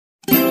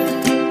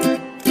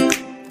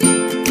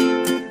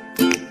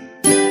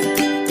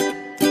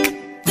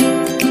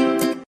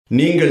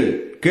நீங்கள்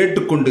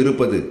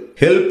கேட்டுக்கொண்டிருப்பது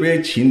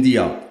HelpAge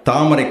India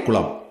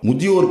Thamaraikulam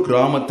முதியோர்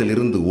கிராமத்தில்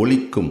இருந்து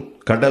ஒலிக்கும்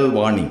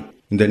கடல்வாணி.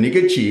 இந்த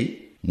நிகழ்ச்சி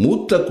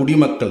மூத்த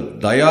குடிமக்கள்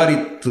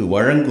தயாரித்து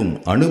வழங்கும்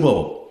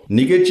அனுபவம்.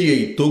 நிகழ்ச்சியை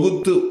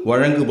தொகுத்து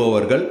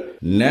வழங்குபவர்கள்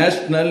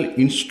national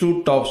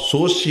institute of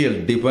social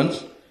defence,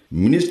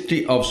 ministry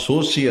of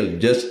social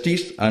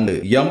justice and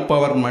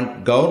empowerment,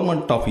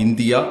 government of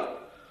India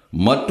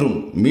மற்றும்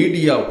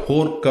மீடியா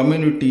ஃபார்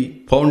கம்யூனிட்டி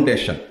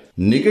ஃபவுண்டேஷன்.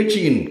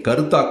 நிகழ்ச்சியின்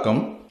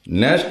கருத்தாக்கம்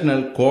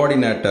நேஷனல்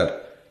கோஆர்டினேட்டர்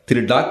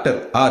திரு doctor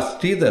R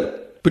Sridhar,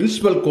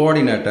 principal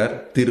coordinator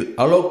திரு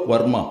Alok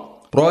Varma,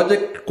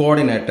 project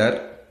coordinator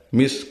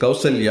miss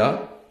Kausalya,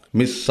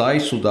 miss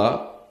Sai Sudha,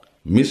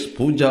 miss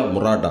Pooja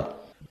Murada.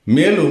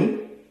 மேலும்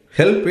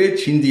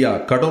ஹெல்பேஜ் இந்தியா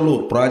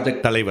கடலூர்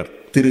ப்ராஜெக்ட் தலைவர்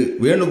திரு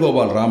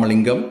Venugopal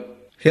Ramalingam,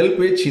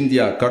 HelpAge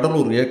India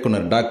Cuddalore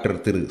இயக்குனர் doctor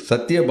திரு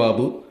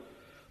சத்யபாபு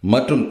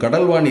மற்றும்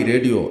Kadalvani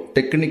radio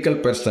technical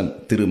person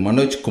திரு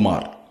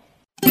மனோஜ்குமார்.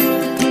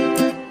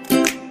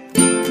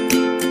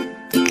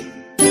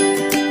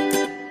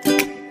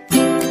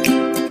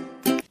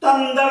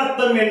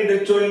 தந்தர்த்தம் என்று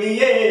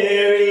சொல்லியே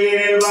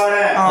வில்லினில் பாட,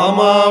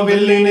 ஆமா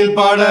வில்லினில்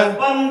பாட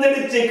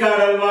வந்துடுச்சு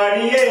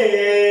கடல்வாணியே,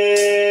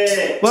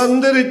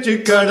 வந்துருச்சு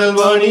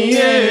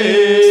கடல்வாணியே.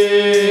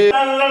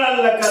 நல்ல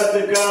நல்ல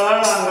கருத்துக்களா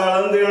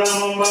நாங்களும்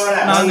தினமும் பாட,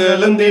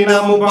 நாங்களும்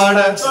தினமும் பாட,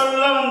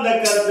 சொல்ல வந்த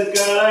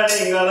கருத்துக்களா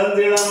நீங்களும்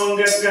தினமும்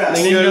கேட்க,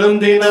 நீங்களும்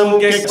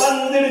தினமும் கேட்க.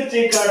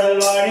 வந்துடுச்சு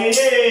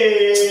கடல்வாணியே,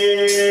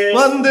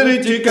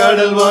 வந்துருச்சு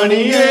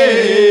கடல்வாணியே.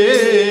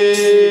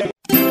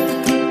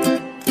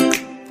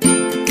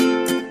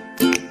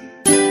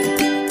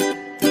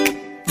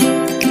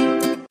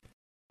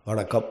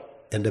 வணக்கம்,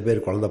 என்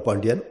பேர் குழந்தை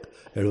பாண்டியன்,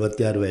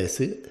 76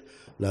 வயசு.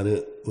 நான்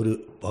ஒரு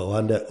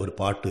பகவான் ஒரு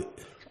பாட்டு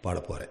பாட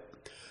போகிறேன்.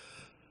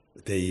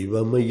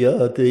 தெய்வமையா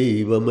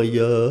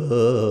தெய்வமையா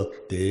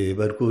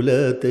தேவர் குல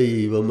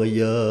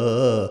தெய்வமையா,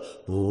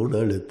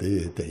 மூணெழுத்து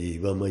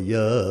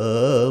தெய்வமையா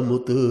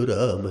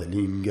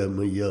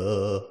முத்துராமலிங்கமையா,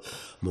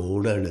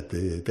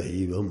 மூணெழுத்து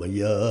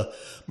தெய்வமையா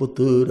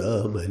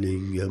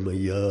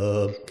முத்துராமலிங்கமையா.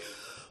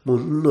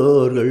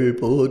 முன்னோர்கள்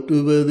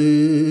போற்றுவது,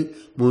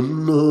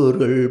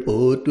 முன்னோர்கள்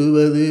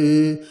போற்றுவது,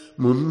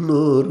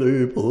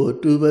 முன்னோர்கள்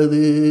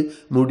போற்றுவது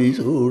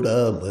முடிசூடா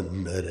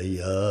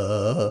மன்னரையா,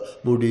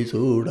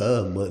 முடிசூடா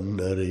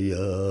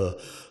மன்னரையா.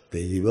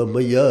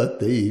 தெய்வமையா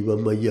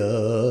தெய்வமையா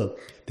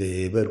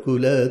தேவர்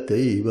குல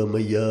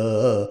தெய்வமையா,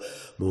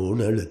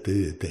 மூணெழுத்து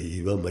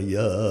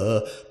தெய்வமையா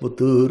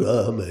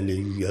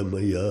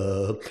முத்துராமலிங்கமையா,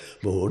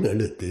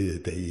 மூணெழுத்து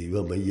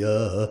தெய்வமையா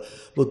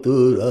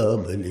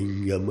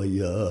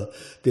முத்துராமலிங்கமையா.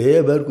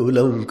 தேவர்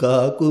குலம்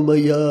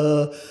காக்குமையா,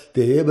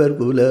 தேவர்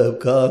குல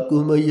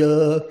காக்குமையா,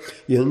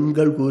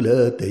 எங்கள் குல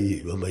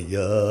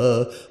தெய்வமையா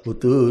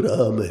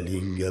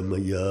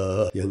முத்துராமலிங்கமையா,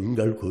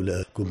 எங்கள் குல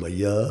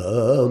குமையா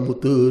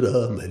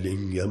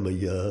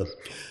முத்துராமலிங்கமையா.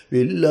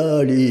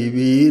 வில்லாளி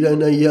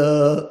வீரனையா,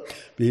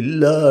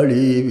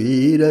 வில்லாளி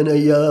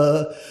வீரனையா,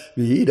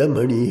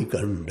 வீரமணி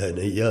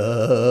கண்டனையா,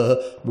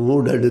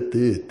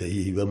 மூணெழுத்து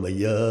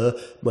தெய்வமையா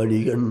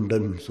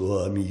மணிகண்டன்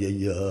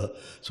சுவாமியையா.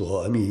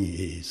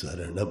 சுவாமியே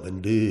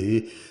சரணமென்று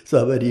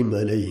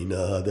சபரிமலை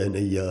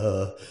நாதனையா,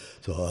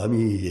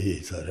 சுவாமியே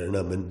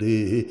சரணமென்று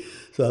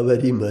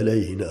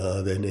சபரிமலை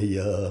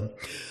நாதனையா.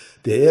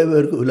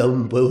 தேவர்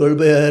குலம் புகழ்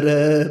பெற,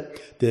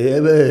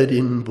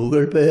 தேவரின்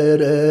புகழ்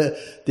பெற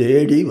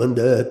தேடி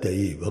வந்த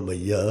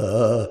தெய்வமையா,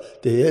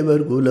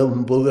 தேவர் குலம்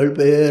புகழ்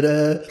பெற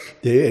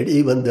தேடி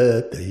வந்த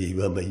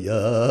தெய்வமையா.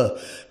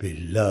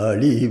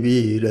 வில்லாளி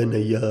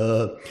வீரனையா,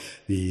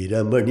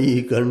 வீரமணி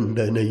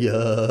கண்டனையா,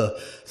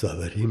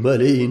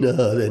 சபரிமலை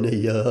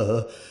நாதனையா,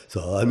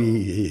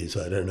 சுவாமியே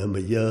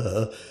சரணமையா,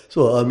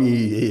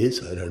 சுவாமியே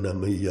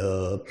சரணமையா.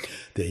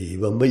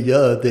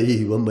 தெய்வமையா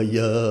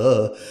தெய்வமையா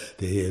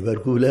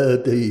தேவர் குல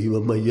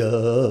தெய்வமையா,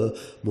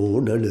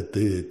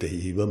 மூணெழுத்து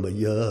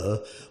தெய்வமையா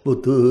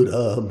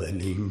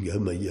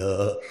முத்துராமலிங்கமையா,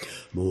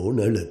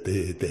 மூணெழுத்து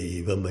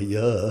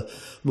தெய்வமையா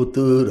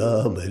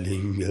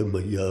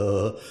முத்துராமலிங்கமையா,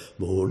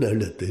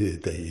 மூணெழுத்து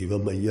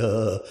தெய்வமையா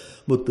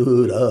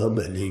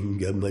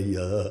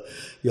முத்துராமலிங்கமையா.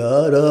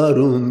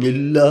 யாராரும்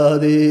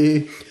இல்லாதே,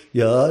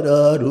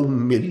 யாராரும்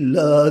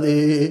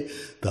இல்லாதே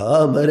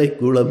தாமரை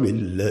குளம்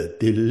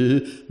இல்லத்தில்,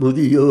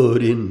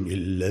 முதியோரின்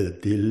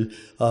இல்லத்தில்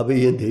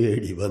அவையன்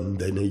தேடி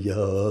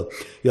வந்தனையா.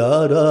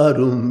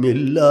 யாராரும்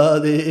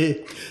இல்லாதே,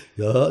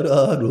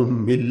 யாராரும்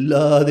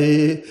இல்லாதே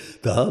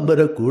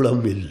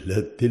தாமரக்குளம்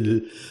இல்லத்தில்,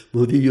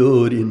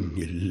 முதியோரின்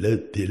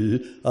இல்லத்தில்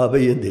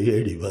அவையன்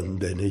தேடி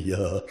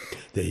வந்தனையா.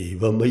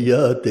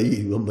 தெய்வமையா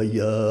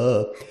தெய்வமையா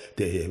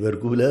தேவர்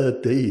குல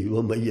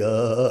தெய்வமையா,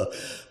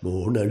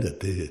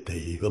 மூணெழுத்து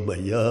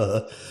தெய்வமையா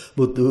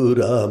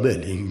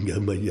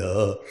முத்துராமலிங்கமையா,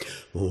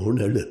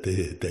 மூணெழுத்து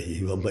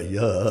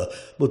தெய்வமையா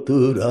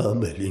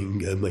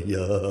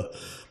முத்துராமலிங்கமையா.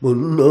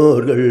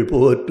 முன்னோர்கள்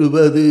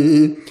போற்றுவது,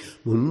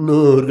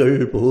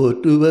 முன்னோர்கள்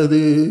போற்றுவது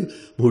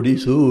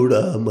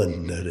முடிசூடா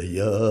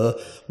மன்னரையா,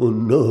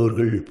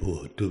 முன்னோர்கள்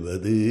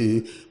போற்றுவது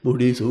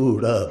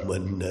முடிசூடா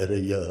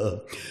மன்னரையா.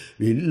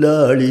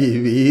 வில்லாளி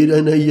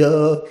வீரனையா,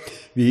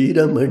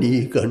 வீரமணி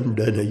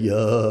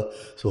கண்டனையா,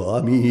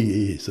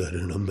 சுவாமியே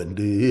சரணம்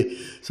என்று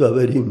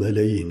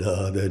சபரிமலை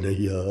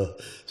நாதனையா,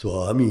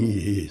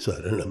 சுவாமியே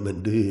சரணம்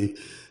என்று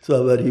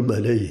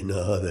சபரிமலை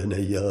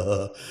நாதனையா,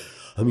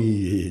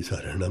 சுவாமியே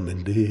சரணம்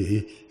என்று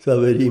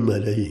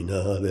சபரிமலை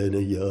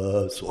நாதனையா,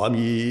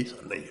 சுவாமியே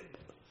சரணம்.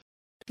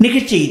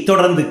 நிகழ்ச்சியை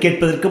தொடர்ந்து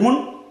கேட்பதற்கு முன்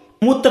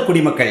மூத்த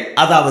குடிமக்கள்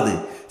அதாவது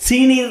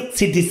சீனியர்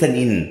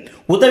சிட்டிசனின்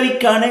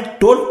உதவிக்கான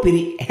டோல்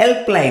ஃப்ரீ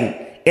ஹெல்ப்லைன்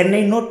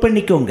எண்ணை நோட்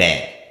பண்ணிக்கோங்க.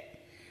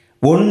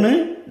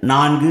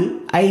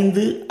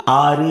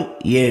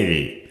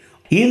 145667.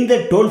 இந்த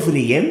டோல்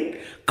ஃப்ரீ எண்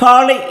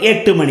காலை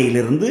 8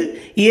 மணியிலிருந்து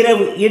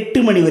இரவு 8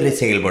 மணி வரை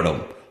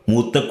செயல்படும்.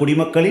 மூத்த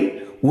குடிமக்களின்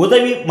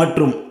உதவி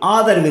மற்றும்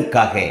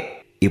ஆதரவிற்காக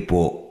இப்போ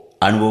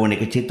அனுபவ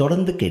நிகழ்ச்சி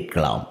தொடர்ந்து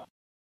கேட்கலாம்.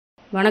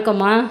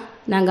 வணக்கம்மா,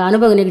 நாங்கள்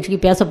அனுபவ நிகழ்ச்சிக்கு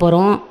பேச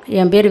போகிறோம்.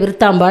 என் பேர்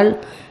விருத்தாம்பாள்,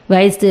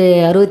 வயசு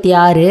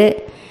 66.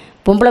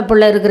 பொம்பளை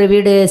பிள்ளை இருக்கிற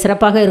வீடு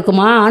சிறப்பாக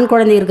இருக்குமா, ஆண்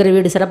குழந்தை இருக்கிற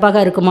வீடு சிறப்பாக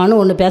இருக்குமான்னு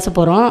ஒன்று பேச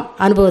போகிறோம்.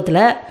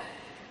 அனுபவத்தில்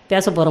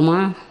பேச போகிறோமா.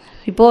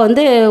 இப்போது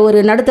வந்து ஒரு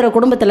நடுத்தர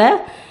குடும்பத்தில்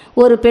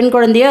ஒரு பெண்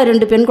குழந்தையோ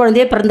 2 பெண்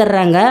குழந்தையோ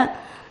பிறந்துடுறாங்க.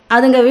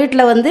 அதுங்க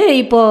வீட்டில் வந்து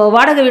இப்போது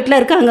வாடகை வீட்டில்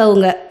இருக்காங்க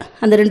அவங்க,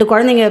 அந்த 2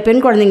 குழந்தைங்க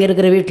பெண் குழந்தைங்க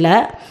இருக்கிற வீட்டில்.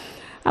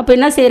 அப்போ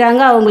என்ன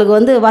செய்கிறாங்க, அவங்களுக்கு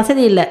வந்து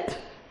வசதி இல்லை,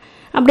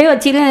 அப்படியே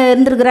வச்சுன்னு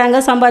இருந்துருக்குறாங்க,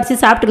 சம்பாரித்து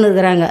சாப்பிட்டுன்னு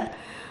இருக்கிறாங்க.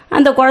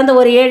 அந்த குழந்தை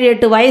ஒரு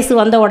 7-8 வயசு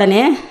வந்த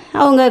உடனே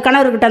அவங்க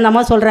கணவர்கிட்ட அந்த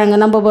அம்மா சொல்கிறாங்க,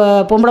 நம்ம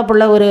பொம்பளை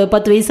பிள்ளை ஒரு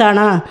 10 வயசு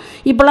ஆனால்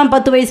இப்போல்லாம்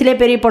 10 வயசுலேயே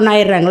பெரிய பொண்ணு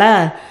ஆயிடுறாங்களா,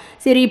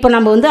 சரி இப்போ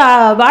நம்ம வந்து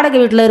வாடகை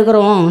வீட்டில்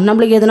இருக்கிறோம்,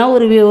 நம்மளுக்கு எதுனா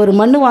ஒரு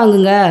மண்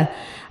வாங்குங்க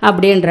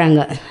அப்படின்றாங்க.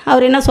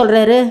 அவர் என்ன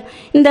சொல்கிறாரு,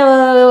 இந்த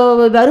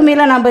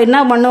வறுமையில் நம்ம என்ன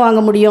மண்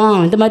வாங்க முடியும்,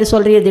 இந்த மாதிரி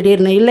சொல்கிறிய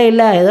திடீர்னு.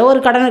 இல்லை ஏதோ ஒரு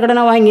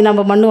கடனை வாங்கி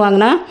நம்ம மண்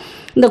வாங்கினா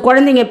இந்த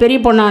குழந்தைங்க பெரிய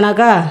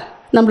பொண்ணானாக்கா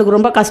நம்மளுக்கு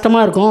ரொம்ப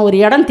கஷ்டமாக இருக்கும், ஒரு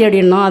இடம்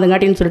தேடிடணும்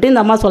அதுங்காட்டின்னு சொல்லிட்டு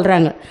இந்த அம்மா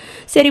சொல்கிறாங்க.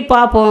 சரி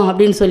பார்ப்போம்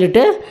அப்படின்னு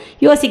சொல்லிட்டு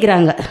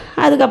யோசிக்கிறாங்க.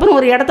 அதுக்கப்புறம்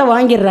ஒரு இடத்த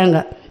வாங்கிடுறாங்க.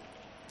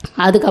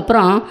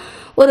 அதுக்கப்புறம்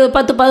ஒரு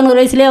 10-11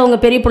 வயசுலேயே அவங்க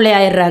பெரிய பிள்ளை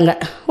ஆயிடுறாங்க.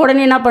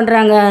 உடனே என்ன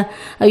பண்ணுறாங்க,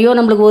 ஐயோ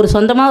நம்மளுக்கு ஒரு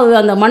சொந்தமாக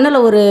அந்த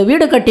மண்ணில் ஒரு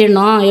வீடு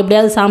கட்டிடணும்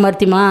எப்படியாவது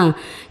சாமர்த்தியமா,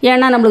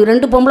 ஏன்னா நம்மளுக்கு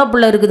 2 பொம்பளை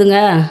பிள்ளை இருக்குதுங்க,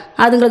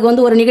 அதுங்களுக்கு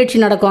வந்து ஒரு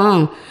நிகழ்ச்சி நடக்கும்.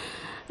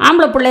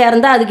 ஆம்பளை பிள்ளையாக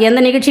இருந்தால் அதுக்கு எந்த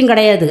நிகழ்ச்சியும்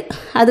கிடையாது.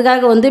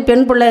 அதுக்காக வந்து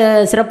பெண் பிள்ளை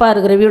சிறப்பாக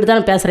இருக்கிற வீடு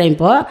தான் பேசுகிறேன்.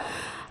 இப்போது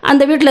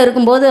அந்த வீட்டில்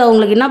இருக்கும்போது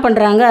அவங்களுக்கு என்ன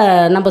பண்ணுறாங்க,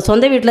 நம்ம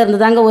சொந்த வீட்டில்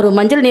இருந்து தாங்க ஒரு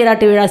மஞ்சள்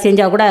நீராட்டு விழா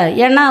செஞ்சால் கூட,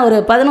 ஏன்னா ஒரு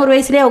 11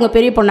 வயசுலேயே அவங்க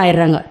பெரிய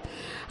பொண்ணாயிடுறாங்க.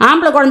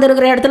 ஆம்பளை குழந்தை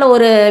இருக்கிற இடத்துல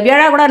ஒரு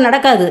விழா கூட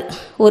நடக்காது,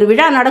 ஒரு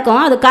விழா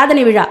நடக்கும், அது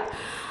காதணி விழா.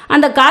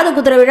 அந்த காது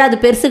குத்துற விழா அது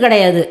பெருசு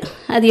கிடையாது.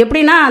 அது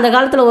எப்படின்னா, அந்த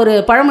காலத்தில் ஒரு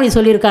பழமொழி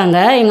சொல்லியிருக்காங்க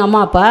எங்கள்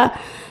அம்மா அப்பா,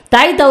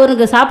 தாய்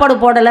தவறுக்கு சாப்பாடு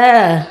போடலை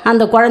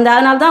அந்த குழந்தை,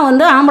 அதனால தான்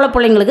வந்து ஆம்பளை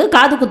பிள்ளைங்களுக்கு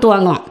காது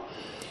குத்துவாங்க.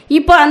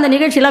 இப்போ அந்த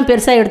நிகழ்ச்சியெலாம்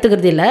பெருசாக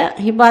எடுத்துக்கிறது இல்லை.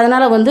 இப்போ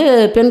அதனால் வந்து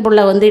பெண்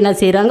பிள்ளை வந்து என்ன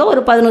செய்கிறாங்க,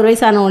 ஒரு 11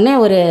 வயசான உடனே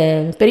ஒரு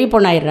பெரிய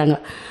பொண்ணாயிடுறாங்க.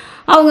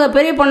 அவங்க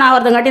பெரிய பொண்ணு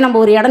ஆகிறதுங்காட்டி நம்ம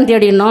ஒரு இடம்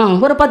தேடிடணும்,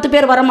 ஒரு 10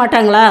 பேர்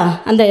வரமாட்டாங்களா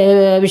அந்த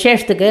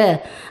விசேஷத்துக்கு,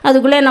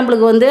 அதுக்குள்ளே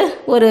நம்மளுக்கு வந்து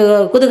ஒரு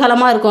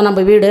குதூகலமாக இருக்கும்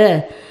நம்ம வீடு.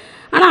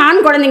 ஆனால்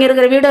ஆண் குழந்தைங்க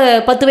இருக்கிற வீடு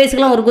 10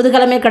 வயசுக்கெலாம் ஒரு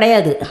குதூகலமே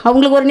கிடையாது,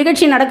 அவங்களுக்கு ஒரு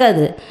நிகழ்ச்சி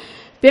நடக்காது.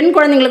 பெண்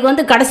குழந்தைங்களுக்கு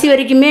வந்து கடைசி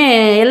வரைக்குமே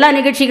எல்லா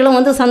நிகழ்ச்சிகளும்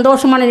வந்து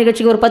சந்தோஷமான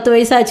நிகழ்ச்சிக்கு. ஒரு 10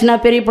 வயசாச்சுன்னா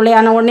பெரிய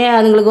பிள்ளையான உடனே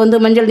அதுங்களுக்கு வந்து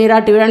மஞ்சள்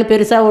நீராட்டு விழான்னு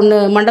பெருசாக ஒன்று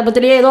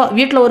மண்டபத்துலேயே ஏதோ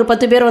வீட்டில் ஒரு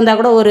 10 பேர் வந்தால்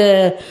கூட ஒரு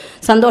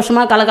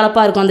சந்தோஷமாக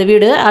கலகலப்பாக இருக்கும் அந்த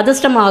வீடு,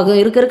 அதிர்ஷ்டமாகும்,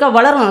 இருக்க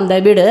வளரும் அந்த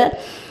வீடு.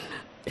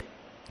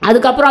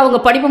 அதுக்கப்புறம் அவங்க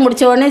படிப்பு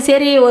முடித்த உடனே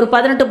சரி ஒரு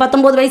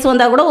 18-19 வயசு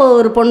வந்தால் கூட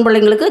ஒரு பொன்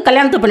பிள்ளைங்களுக்கு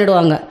கல்யாணத்தை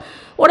பண்ணிவிடுவாங்க.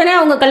 உடனே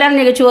அவங்க கல்யாண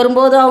நிகழ்ச்சி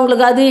வரும்போது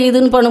அவங்களுக்கு அது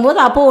இதுன்னு பண்ணும்போது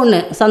அப்போது ஒன்று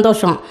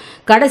சந்தோஷம்.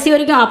 கடைசி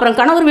வரைக்கும் அப்புறம்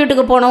கணவர்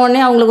வீட்டுக்கு போன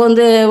உடனே அவங்களுக்கு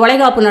வந்து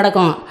வளைகாப்பு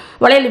நடக்கும்,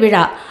 வளையல்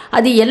விழா,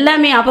 அது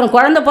எல்லாமே. அப்புறம்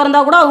குழந்தை பிறந்தா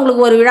கூட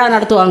அவங்களுக்கு ஒரு விழா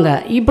நடத்துவாங்க.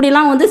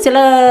 இப்படிலாம் வந்து சில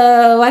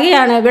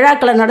வகையான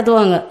விழாக்களை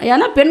நடத்துவாங்க.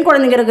 ஏன்னா பெண்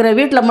குழந்தைங்க இருக்கிற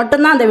வீட்டில்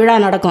மட்டும்தான் அந்த விழா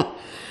நடக்கும்.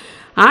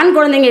 ஆண்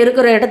குழந்தைங்க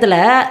இருக்கிற இடத்துல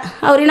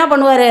அவர் என்ன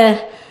பண்ணுவார்,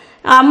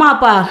 அம்மா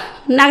அப்பா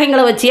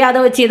நகைங்களை வச்சு அதை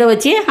வச்சு இதை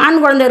வச்சு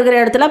ஆண் குழந்தை இருக்கிற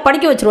இடத்துல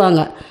படிக்க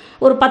வச்சுருவாங்க.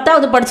 ஒரு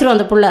 10வது படிச்சிடும்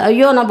அந்த பிள்ளை.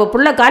 ஐயோ நம்ம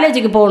பிள்ளை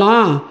காலேஜுக்கு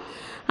போகணும்,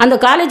 அந்த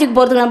காலேஜுக்கு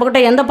போகிறதுக்கு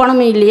நம்மக்கிட்ட எந்த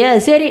பணமும் இல்லையே,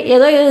 சரி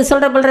ஏதோ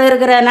சொல்கிற பிள்ளை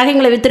இருக்கிற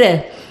நகைங்களை விற்றுரு,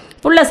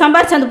 பிள்ளை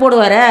சம்பாரிச்சு வந்து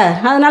போடுவார்,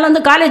 அதனால்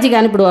வந்து காலேஜுக்கு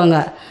அனுப்பிடுவாங்க.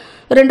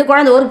 2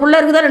 குழந்தை, ஒரு பிள்ளை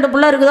இருக்குதோ 2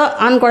 பிள்ளை இருக்குதோ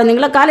ஆண்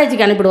குழந்தைங்கள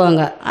காலேஜுக்கு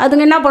அனுப்பிடுவாங்க.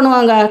 அதுங்க என்ன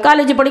பண்ணுவாங்க,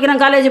 காலேஜ்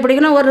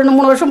படிக்கிறேன் ஒரு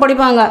 2-3 வருஷம்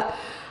படிப்பாங்க.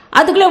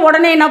 அதுக்குள்ளே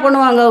உடனே என்ன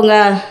பண்ணுவாங்க, அவங்க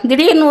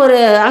திடீர்னு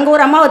அங்கே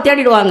ஒரு அம்மாவை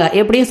தேடிடுவாங்க,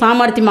 எப்படியும்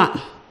சாமர்த்தியமாக.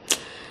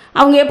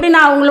 அவங்க எப்படின்னா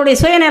அவங்களுடைய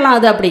சுயநலம்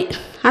அது அப்படி.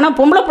 ஆனால்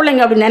பொம்பளை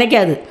பிள்ளைங்க அப்படி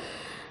நினைக்காது.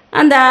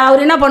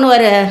 அவர் என்ன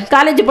பண்ணுவார்,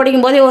 காலேஜ்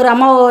படிக்கும்போதே ஒரு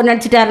அம்மாவை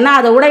நினச்சிட்டாருன்னா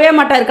அதை விடவே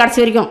மாட்டார் கடைசி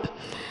வரைக்கும்.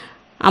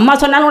 அம்மா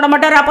சொன்னாலும் விட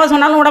மாட்டார், அப்பா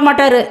சொன்னாலும் விட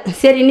மாட்டார்.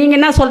 சரி நீங்கள்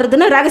என்ன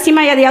சொல்கிறதுன்னு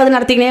ரகசியமாக எதையாவது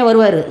நடத்திக்கினே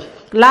வருவார்.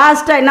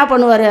 லாஸ்ட்டாக என்ன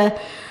பண்ணுவார்,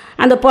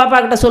 அந்த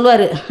பாப்பாக்கிட்ட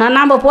சொல்லுவார்,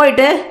 நாம்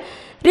போயிட்டு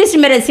ரீஸ்ட்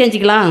மேரேஜ்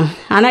செஞ்சுக்கலாம்.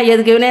 ஆனால்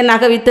எதுக்குன்னே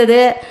நகை விற்றது,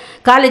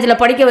 காலேஜில்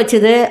படிக்க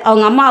வச்சது,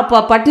 அவங்க அம்மா அப்பா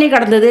பட்டினி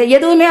கிடந்தது,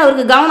 எதுவுமே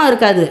அவருக்கு கவனம்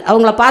இருக்காது.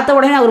 அவங்கள பார்த்த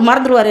உடனே அவர்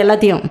மறந்துடுவார்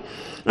எல்லாத்தையும்.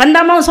 அந்த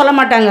அம்மாவும் சொல்ல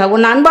மாட்டாங்க,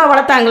 உன்னை அன்பாக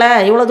வளர்த்தாங்களே,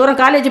 இவ்வளோ தூரம்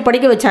காலேஜ்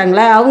படிக்க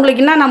வச்சாங்களே,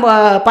 அவங்களுக்கு என்ன நம்ம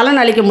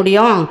பலன் அளிக்க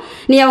முடியும்,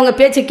 நீ அவங்க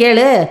பேச்சு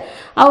கேளு,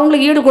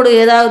 அவங்களுக்கு ஈடு கொடு,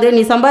 ஏதாவது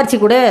நீ சம்பாரிச்சு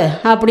கொடு,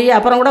 அப்படி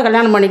அப்புறம் கூட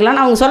கல்யாணம்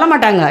பண்ணிக்கலாம்னு அவங்க சொல்ல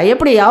மாட்டாங்க.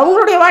 எப்படி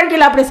அவங்களுடைய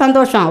வாழ்க்கையில் அப்படி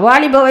சந்தோஷம்,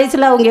 வாலிப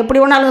வயசில் அவங்க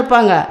எப்படி வேணாலும்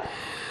இருப்பாங்க.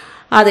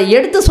 அதை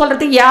எடுத்து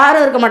சொல்கிறதுக்கு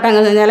யாரும் இருக்க மாட்டாங்க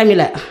அந்த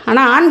நிலைமையில்.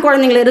 ஆனால் ஆண்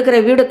குழந்தைங்கள இருக்கிற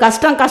வீடு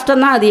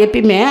கஷ்டம்தான் அது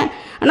எப்பயுமே.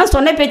 ஆனால்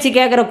சொன்ன பேச்சு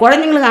கேட்குற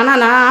குழந்தைங்களுக்கு,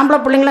 ஆனால் நான் ஆம்பளை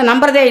பிள்ளைங்கள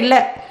நம்புறதே இல்லை.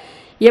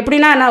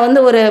 எப்படின்னா, நான் வந்து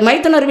ஒரு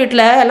மைத்துனர்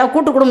வீட்டில் எல்லாம்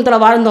கூட்டு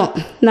குடும்பத்தில் வாழ்ந்தோம்.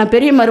 நான்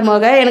பெரிய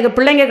மருமக, எனக்கு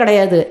பிள்ளைங்க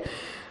கிடையாது.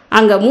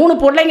 அங்கே 3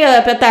 பிள்ளைங்க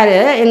பெற்றாரு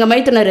எங்கள்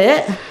மைத்துனர்.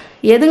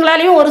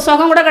 எதுங்களாலையும் ஒரு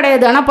சுகம் கூட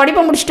கிடையாது. ஆனால்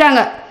படிப்பை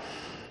முடிச்சிட்டாங்க.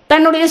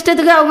 தன்னுடைய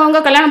இஷ்டத்துக்கு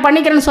அவங்கவுங்க கல்யாணம்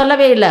பண்ணிக்கிறேன்னு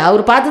சொல்லவே இல்லை.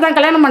 அவர் பார்த்து தான்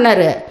கல்யாணம்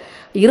பண்ணார்.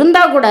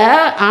 இருந்தால் கூட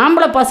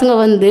ஆம்பளை பசங்க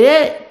வந்து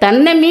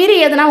தன்னை மீறி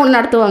எதுனா ஒன்று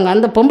நடத்துவாங்க.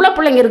 அந்த பொம்பளை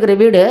பிள்ளைங்க இருக்கிற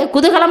வீடு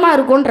குதூகலமாக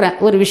இருக்குன்றேன்.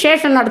 ஒரு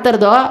விசேஷம்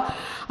நடத்துகிறதோ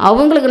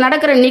அவங்களுக்கு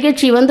நடக்கிற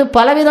நிகழ்ச்சி வந்து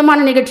பலவிதமான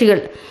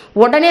நிகழ்ச்சிகள்.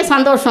 உடனே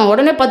சந்தோஷம்,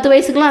 உடனே 10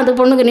 வயசுக்குலாம் அது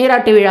பொண்ணுக்கு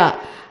நீராட்டு விழா,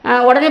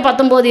 உடனே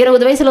 19,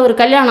 20 வயசில் ஒரு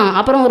கல்யாணம்,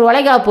 அப்புறம் ஒரு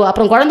வளைகாப்பு,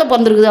 அப்புறம் குழந்தை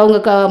பிறந்திருக்குது.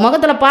 அவங்க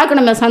முகத்தில்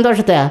பார்க்கணுமே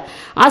சந்தோஷத்தை.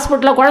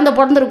 ஹாஸ்பிட்டலில் குழந்தை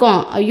பிறந்திருக்கோம்,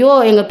 ஐயோ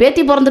எங்கள்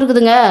பேத்தி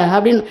பிறந்திருக்குதுங்க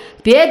அப்படின்னு.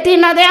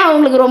 பேத்தின்னாதே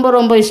அவங்களுக்கு ரொம்ப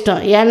ரொம்ப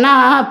இஷ்டம். ஏன்னா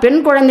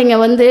பெண் குழந்தைங்க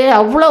வந்து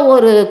அவ்வளோ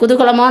ஒரு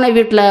குதூகலமான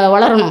வீட்டில்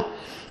வளரணும்.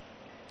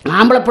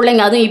 ஆம்பளை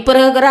பிள்ளைங்க, அதுவும் இப்போ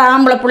இருக்கிற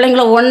ஆம்பளை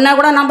பிள்ளைங்கள ஒன்றா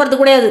கூட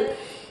நம்புறது கிடையாது.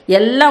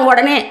 எல்லாம்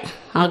உடனே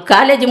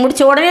காலேஜ்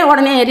முடித்த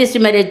உடனே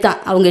ரிஜிஸ்டர் மேரேஜ் தான்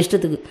அவங்க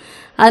இஷ்டத்துக்கு.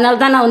 அதனால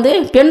தான் நான் வந்து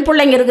பெண்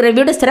பிள்ளைங்க இருக்கிற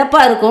வீடு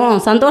சிறப்பாக இருக்கும்,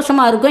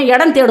 சந்தோஷமாக இருக்கும்.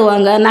 இடம்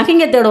தேடுவாங்க,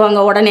 நகைங்க தேடுவாங்க.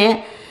 உடனே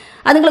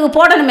அதுங்களுக்கு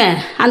போடணுமே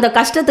அந்த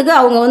கஷ்டத்துக்கு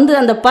அவங்க வந்து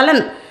அந்த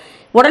பலன்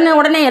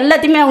உடனே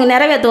எல்லாத்தையுமே அவங்க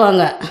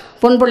நிறைவேற்றுவாங்க.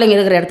 பொன் பிள்ளைங்க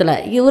இருக்கிற இடத்துல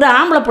இவர்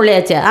ஆம்பளை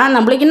பிள்ளையாச்சே,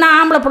 நம்மளுக்கு இன்னும்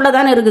ஆம்பளை பிள்ளை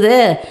தானே இருக்குது,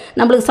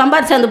 நம்மளுக்கு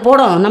சம்பாரிச்சு அந்த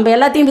போடும், நம்ம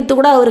எல்லாத்தையும் விற்று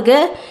கூட அவருக்கு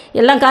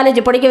எல்லாம்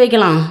காலேஜ் படிக்க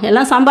வைக்கலாம்,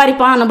 எல்லாம்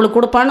சம்பாதிப்பான், நம்மளுக்கு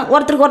கொடுப்பான்னு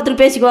ஒருத்தருக்கு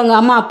ஒருத்தர் பேசிக்குவாங்க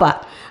அம்மா அப்பா.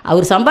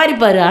 அவர்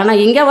சம்பாதிப்பார்,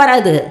 ஆனால் இங்கே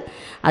வராது,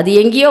 அது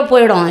எங்கேயோ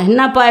போயிடும்.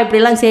 என்னப்பா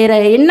இப்படிலாம் செய்கிற,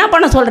 என்ன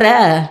பண்ண சொல்கிற,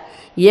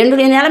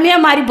 என்னுடைய நிலைமையே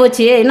மாறி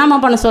போச்சு, என்னம்மா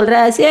பண்ண சொல்கிற.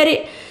 சரி,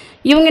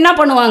 இவங்க என்ன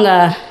பண்ணுவாங்க,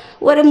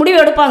 ஒரு முடிவு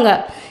எடுப்பாங்க.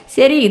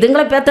 சரி,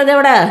 இதுங்களை பெற்றதை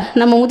விட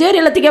நம்ம முதியோர்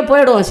இல்லத்துக்கே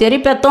போயிடுவோம். சரி,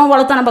 பெற்றோம்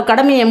வளர்த்தோம், நம்ம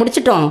கடமையை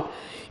முடிச்சிட்டோம்,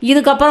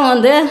 இதுக்கப்புறம்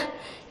வந்து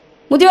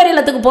முதியோர்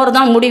இல்லத்துக்கு போகிறது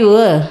தான் முடிவு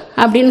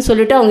அப்படின்னு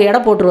சொல்லிவிட்டு அவங்க எடை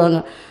போட்டுருவாங்க.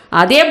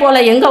 அதே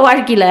போல் எங்கள்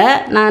வாழ்க்கையில்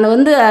நான்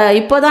வந்து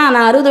இப்போ தான்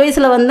நான் 60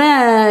 வயசில் வந்தேன்.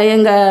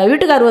 எங்கள்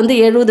வீட்டுக்கார் வந்து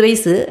 70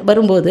 வயசு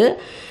வரும்போது,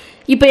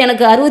 இப்போ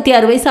எனக்கு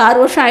 66 வயசு,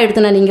 6 வருஷம்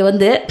ஆகிடுது. நான் இங்கே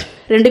வந்து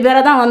 2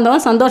 பேராக தான் வந்தோம்,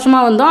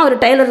 சந்தோஷமாக வந்தோம். அவர்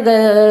டைலருக்கு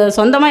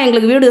சொந்தமாக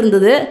எங்களுக்கு வீடு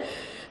இருந்தது.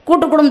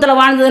 கூட்டு குடும்பத்தில்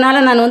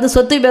வாழ்ந்ததுனால நான் வந்து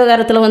சொத்து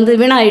விவகாரத்தில் வந்து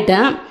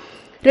வீணாயிட்டேன்.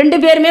 2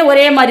 பேருமே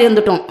ஒரே மாதிரி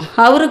இருந்துட்டோம்.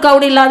 அவரு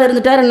கவுடி இல்லாத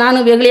இருந்துட்டார்,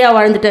 நானும் வெகுளியாக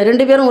வாழ்ந்துட்டேன்.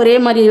 2 பேரும் ஒரே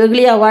மாதிரி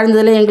வெகுளியாக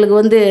வாழ்ந்ததில் எங்களுக்கு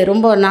வந்து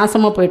ரொம்ப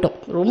நாசமாக போயிட்டோம்,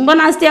 ரொம்ப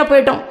நாஸ்தியாக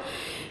போயிட்டோம்.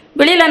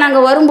 வெளியில்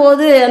நாங்கள்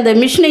வரும்போது அந்த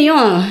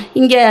மிஷினையும்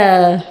இங்கே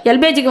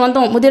எல்பிஜிக்கு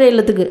வந்தோம் முதிரை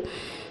இல்லத்துக்கு.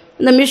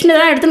 இந்த மிஷினை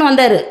தான் எடுத்துன்னு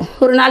வந்தார்.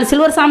 ஒரு 4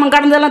 சில்வர் சாமான்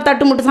கடந்ததெல்லாம்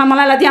தட்டு முட்டு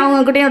சாமான்லாம் எல்லாத்தையும்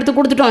அவங்கக்கிட்டையும் எடுத்து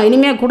கொடுத்துட்டோம்.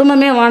 இனிமேல்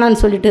குடும்பமே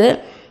வேணான்னு சொல்லிட்டு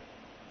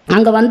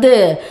அங்கே வந்து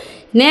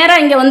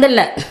நேராக இங்கே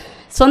வந்துடல,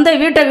 சொந்த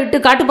வீட்டை விட்டு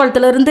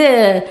காட்டுப்பாளத்துலேருந்து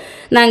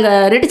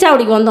நாங்கள்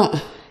ரெட்டிச்சாவடிக்கு வந்தோம்.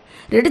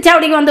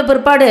 ரெட்டிச்சாவடிக்கு வந்த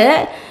பிற்பாடு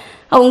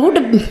அவங்க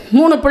வீட்டு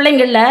 3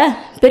 பிள்ளைங்களில்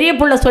பெரிய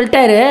பிள்ளை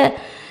சொல்லிட்டாரு,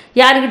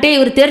 யாருக்கிட்டே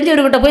இவர்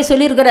தெரிஞ்சவர்கிட்ட போய்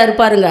சொல்லியிருக்கிறாரு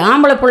பாருங்க,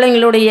 ஆம்பளை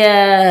பிள்ளைங்களுடைய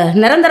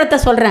நிரந்தரத்தை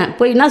சொல்கிறேன்.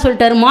 போய் என்ன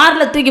சொல்லிட்டாரு,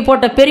 மாரில் தூக்கி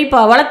போட்ட பெரியப்பா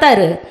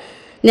வளர்த்தாரு,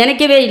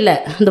 நினைக்கவே இல்லை.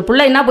 அந்த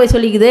பிள்ளை என்ன போய்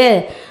சொல்லிக்குது,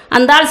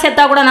 அந்த ஆள்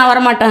செத்தா கூட நான்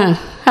வரமாட்டேன்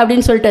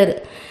அப்படின்னு சொல்லிட்டாரு.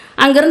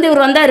 அங்கேருந்து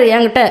இவர் வந்தார்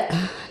என்கிட்ட,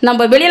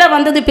 நம்ம வெளியில்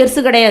வந்தது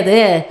பெருசு கிடையாது,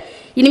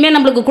 இனிமேல்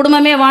நம்மளுக்கு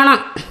குடும்பமே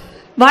வேணாம்,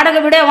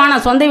 வாடகை விட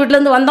வேணாம், சொந்த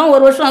வீட்டிலேருந்து வந்தோம்,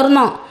 1 வருஷம்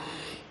இருந்தோம்,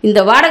 இந்த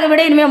வாடகை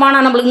விட இனிமேல்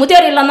வேணாம், நம்மளுக்கு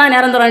முதியோர் இல்லம் தான்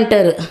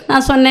நிரந்தரம்ட்டாரு.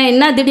 நான் சொன்னேன்,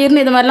 என்ன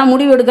திடீர்னு இது மாதிரிலாம்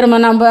முடிவு எடுக்கிறோமா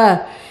நம்ம,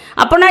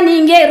 அப்போனா நீ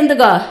இங்கே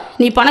இருந்துக்கோ,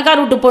 நீ பணக்கார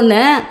வீட்டு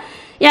பொண்ணு,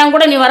 என்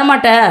கூட நீ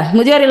வரமாட்ட,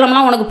 முதியோர்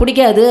இல்லம்லாம் உனக்கு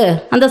பிடிக்காது,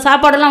 அந்த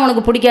சாப்பாடெல்லாம்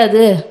உனக்கு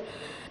பிடிக்காது,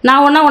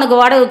 நான் ஒன்றா உனக்கு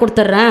வாடகை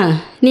கொடுத்துட்றேன்,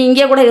 நீ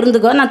இங்கே கூட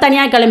இருந்துக்கோ, நான்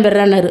தனியாக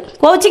கிளம்பிடுறேன்னாரு.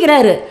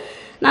 கோச்சிக்கிறாரு.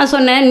 நான்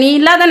சொன்னேன், நீ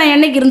இல்லாத நான்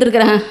என்னைக்கு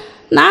இருந்திருக்கிறேன்,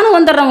 நானும்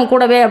வந்துடுறேன் உன்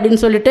கூடவே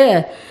அப்படின்னு சொல்லிட்டு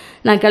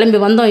நான் கிளம்பி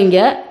வந்தோம்.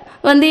 இங்கே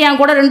வந்து என்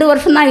கூட 2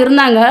 வருஷம் தான்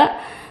இருந்தாங்க.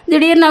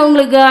 திடீர்னு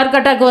அவங்களுக்கு ஹார்ட்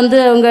அட்டாக் வந்து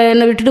அவங்க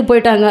என்னை விட்டுட்டு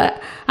போயிட்டாங்க.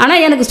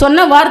 ஆனால் எனக்கு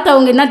சொன்ன வார்த்தை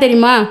அவங்க என்ன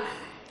தெரியுமா,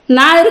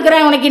 நான்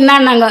இருக்கிறேன் உனக்கு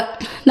என்னான்னாங்க,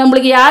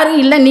 நம்மளுக்கு யாரும்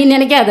இல்லை நீ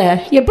நினைக்காத.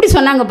 எப்படி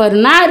சொன்னாங்க பாரு,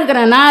 நான்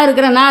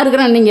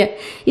இருக்கிறேன். நீங்கள்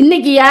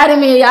இன்றைக்கி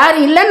யாரும்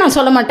இல்லைன்னு நான்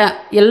சொல்ல மாட்டேன்,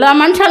 எல்லா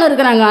மனுஷாலும்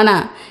இருக்கிறாங்க,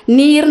 ஆனால்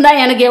நீ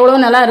இருந்தால் எனக்கு எவ்வளோ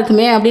நல்லா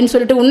இருக்குமே அப்படின்னு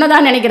சொல்லிட்டு உன்னை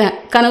தான் நினைக்கிறேன்.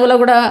 கனவுல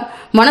கூட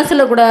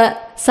மனசில் கூட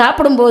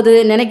சாப்பிடும்போது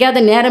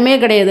நினைக்காத நேரமே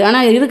கிடையாது.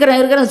 ஆனால்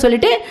இருக்கிறேன்னு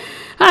சொல்லிவிட்டு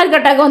ஹார்ட்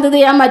அட்டாக் வந்தது,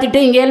 ஏமாற்றிட்டு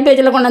இங்கே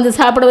எல்பிஜியில் கொண்டாந்து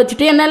சாப்பிட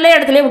வச்சுட்டு என் நல்ல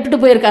இடத்துல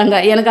விட்டுட்டு போயிருக்காங்க.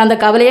 எனக்கு அந்த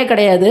கவலையே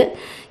கிடையாது.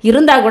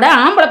 இருந்தால் கூட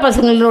ஆம்பளை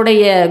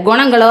பசங்களுடைய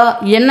குணங்களோ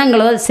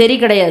எண்ணங்களோ சரி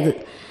கிடையாது.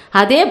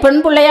 அதே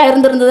பெண் பிள்ளையாக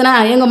இருந்திருந்ததுன்னா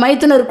எங்கள்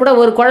மைத்துனர் கூட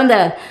ஒரு குழந்தை,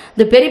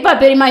 இந்த பெரியப்பா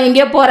பெரியம்மா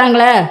எங்கேயோ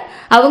போகிறாங்களே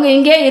அவங்க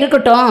இங்கே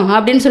இருக்கட்டும்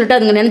அப்படின்னு சொல்லிட்டு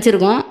அதுங்க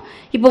நினச்சிருக்கோம்.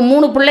 இப்போ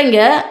 3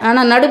 பிள்ளைங்க,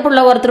 ஆனால் நடுப்புள்ள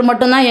ஒருத்தர்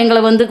மட்டும்தான்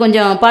எங்களை வந்து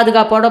கொஞ்சம்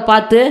பாதுகாப்போடு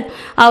பார்த்து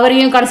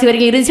அவரையும் கடைசி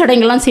வரைக்கும் இறுதி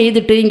சடங்கெல்லாம்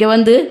செய்துட்டு இங்கே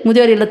வந்து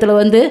முதியோர் இல்லத்தில்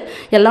வந்து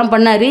எல்லாம்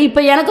பண்ணார்.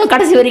 இப்போ எனக்கும்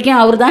கடைசி வரைக்கும்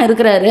அவர் தான்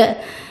இருக்கிறாரு.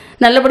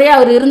 நல்லபடியாக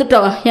அவர்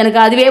இருந்துட்டோம், எனக்கு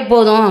அதுவே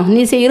போதும்,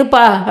 நீ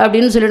இருப்பா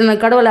அப்படின்னு சொல்லிட்டு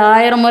நான் கடவுளை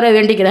 1000 முறை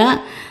வேண்டிக்கிறேன்.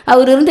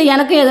 அவர் இருந்து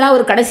எனக்கும் எதனா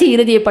ஒரு கடைசி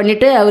இறுதியை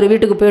பண்ணிவிட்டு அவர்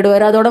வீட்டுக்கு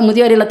போயிடுவார். அதோட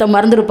முதியோர் இல்லத்தை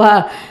மறந்துருப்பா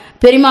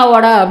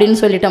பெரியமாவோடா அப்படின்னு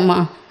சொல்லிட்டோம்மா.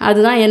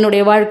 அதுதான்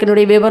என்னுடைய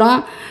வாழ்க்கையினுடைய விவரம்.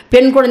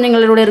 பெண்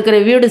குழந்தைங்களோட இருக்கிற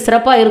வீடு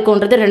சிறப்பாக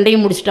இருக்கும்ன்றது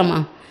 2ஐயும் முடிச்சிட்டோம்மா.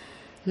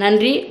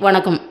 நன்றி,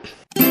 வணக்கம்.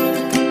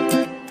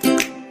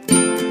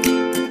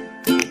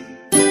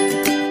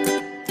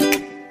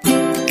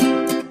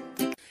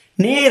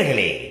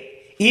 நேயர்களே,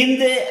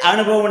 இந்த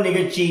அனுபவ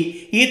நிகழ்ச்சி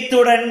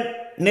இத்துடன்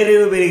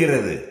நிறைவு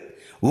பெறுகிறது.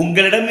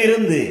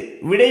 உங்களிடமிருந்து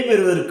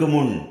விடைபெறுவதற்கு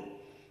முன்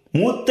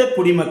மூத்த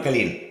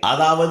குடிமக்களின்,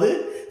 அதாவது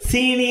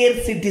சீனியர்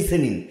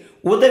சிட்டிசனின்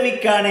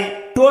உதவிக்கான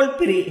டோல்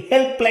ஃப்ரீ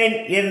ஹெல்ப்லைன்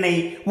எண்ணை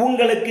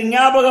உங்களுக்கு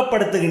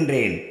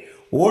ஞாபகப்படுத்துகின்றேன்.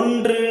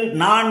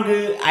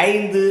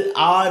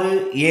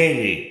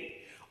 145667.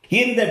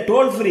 இந்த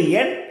டோல் ஃப்ரீ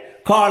எண்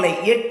காலை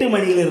 8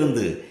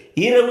 மணியிலிருந்து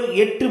இரவு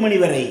 8 மணி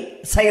வரை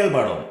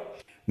செயல்படும்.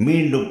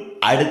 மீண்டும்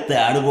அடுத்த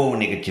அனுபவ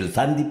நிகழ்ச்சியில்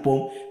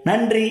சந்திப்போம்.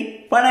 நன்றி,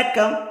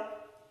 வணக்கம்.